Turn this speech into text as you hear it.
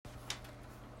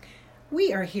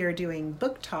We are here doing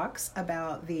book talks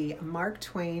about the Mark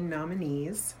Twain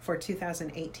nominees for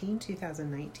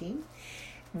 2018-2019.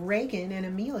 Reaghan and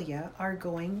Amelia are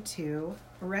going to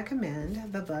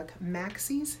recommend the book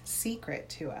Maxi's Secret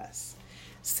to us.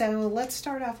 So let's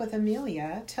start off with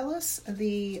Amelia. Tell us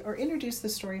introduce the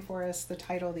story for us, the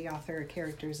title, the author,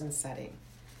 characters, and setting.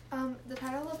 The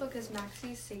title of the book is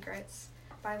Maxi's Secrets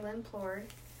by Lynn Plord.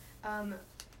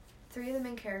 Three of the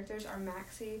main characters are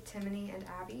Maxi, Timony, and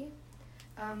Abby.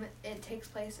 It takes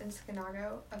place in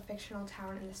Skinago, a fictional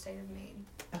town in the state of Maine.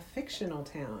 A fictional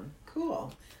town.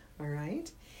 Cool. All right.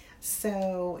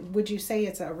 So would you say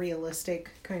it's a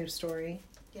realistic kind of story?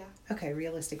 Yeah. Okay,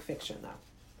 realistic fiction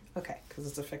though. Okay, because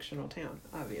it's a fictional town,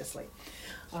 obviously.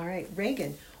 All right,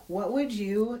 Reaghan, what would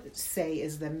you say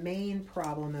is the main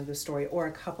problem of the story, or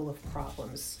a couple of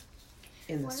problems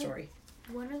in the story?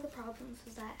 One of the problems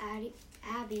is that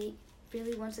Abby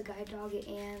really wants a guide dog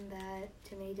and that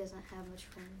Timmy doesn't have much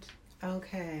friends.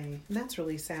 Okay, that's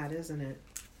really sad, isn't it?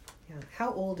 Yeah.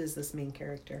 How old is this main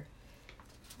character?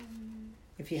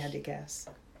 If you had to guess.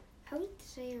 I would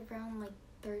say around like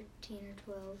 13 or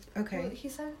 12. Okay. Well,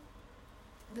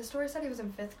 the story said he was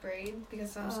in 5th grade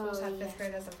because some schools have 5th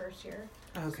grade as the first year.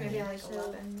 Okay. So maybe like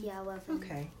 11. Yeah, 11.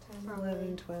 Okay. 10.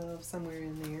 11, 12, somewhere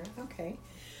in there. Okay.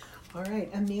 All right.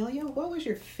 Amelia, what was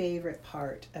your favorite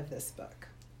part of this book?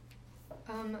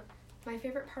 My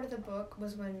favorite part of the book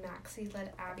was when Maxi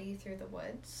led Abby through the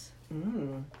woods.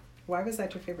 Why was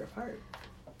that your favorite part?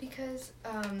 Because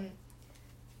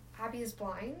Abby is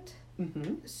blind.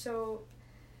 Mm-hmm. So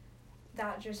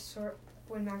that just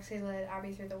when Maxi led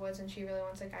Abby through the woods and she really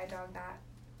wants a guide dog, that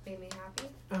made me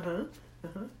happy.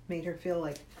 Made her feel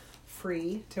like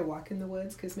free to walk in the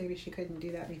woods because maybe she couldn't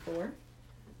do that before.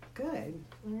 Good.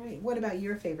 All right. What about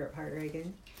your favorite part,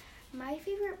 Reaghan? My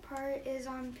favorite part is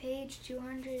on page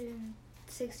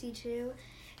 262,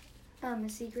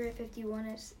 Secret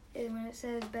 51. When it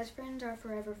says, "Best friends are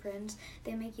forever friends.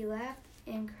 They make you laugh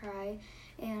and cry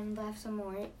and laugh some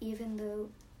more, even though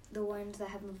the ones that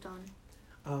have moved on."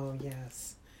 Oh,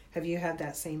 yes. Have you had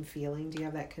that same feeling? Do you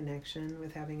have that connection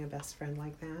with having a best friend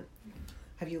like that? Mm-hmm.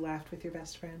 Have you laughed with your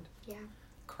best friend? Yeah.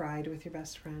 Cried with your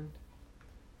best friend?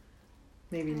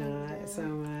 Maybe not so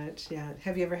much. Yeah.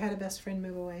 Have you ever had a best friend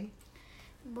move away?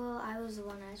 Well, I was the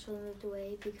one that actually moved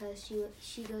away because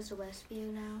she goes to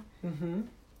Westview now. Mm-hmm.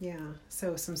 Yeah.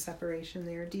 So some separation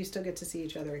there. Do you still get to see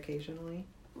each other occasionally?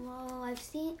 Well, I've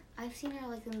seen her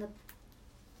like in the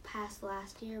past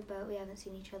last year, but we haven't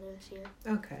seen each other this year.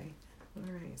 Okay.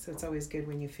 All right. So it's always good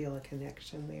when you feel a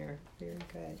connection there. Very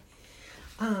good.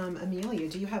 Amelia,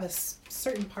 do you have a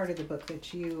certain part of the book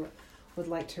that you would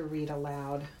like to read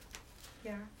aloud?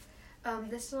 Yeah.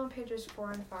 This is on pages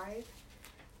 4 and 5.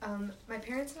 My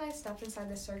parents and I stepped inside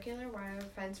the circular wire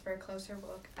fence for a closer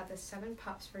look at the 7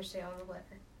 pups for sale in the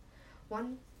litter.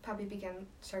 One puppy began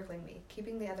circling me,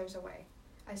 keeping the others away.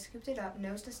 I scooped it up,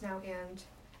 nose to snout, and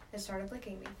it started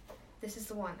licking me. "This is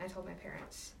the one," I told my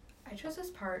parents. I chose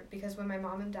this part because when my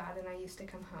mom and dad and I used to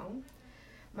come home,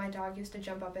 my dog used to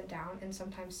jump up and down and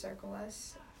sometimes circle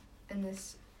us, and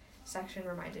this section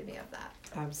reminded me of that.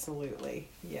 Absolutely.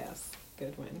 Yes.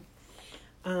 Good one.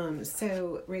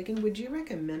 So, Reaghan, would you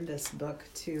recommend this book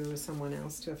to someone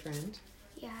else, to a friend?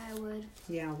 Yeah, I would.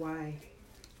 Yeah, why?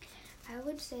 I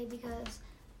would say because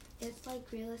it's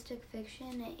like realistic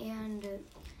fiction, and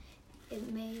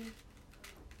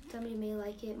somebody may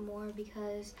like it more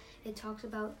because it talks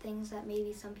about things that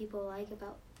maybe some people like,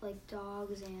 about like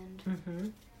dogs and... Mm-hmm.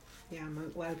 Yeah,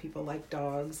 a lot of people like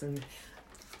dogs, and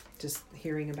just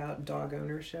hearing about dog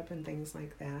ownership and things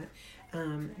like that.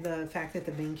 The fact that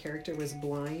the main character was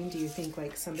blind, do you think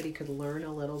like somebody could learn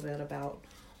a little bit about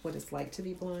what it's like to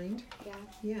be blind? Yeah.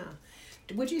 Yeah.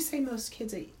 Would you say most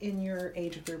kids in your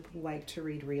age group like to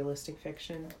read realistic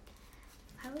fiction?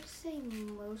 I would say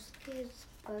most kids,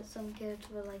 but some kids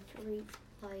would like to read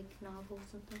like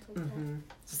novels and things like that.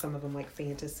 So some of them like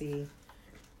fantasy,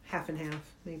 half and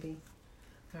half maybe.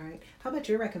 All right. How about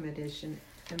your recommendation,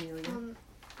 Amelia?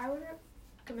 I would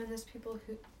recommend this to people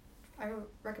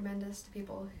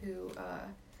who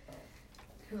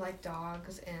like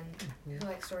dogs and who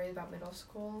like stories about middle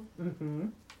school. Mm-hmm.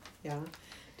 Yeah.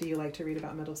 Do you like to read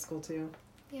about middle school too?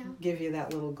 Yeah. Give you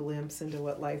that little glimpse into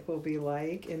what life will be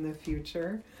like in the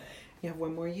future. You have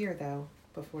one more year though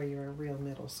before you're a real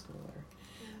middle schooler.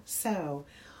 Yeah. So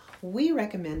we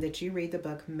recommend that you read the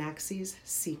book Maxi's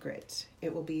Secret.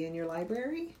 It will be in your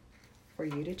library for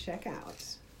you to check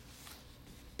out.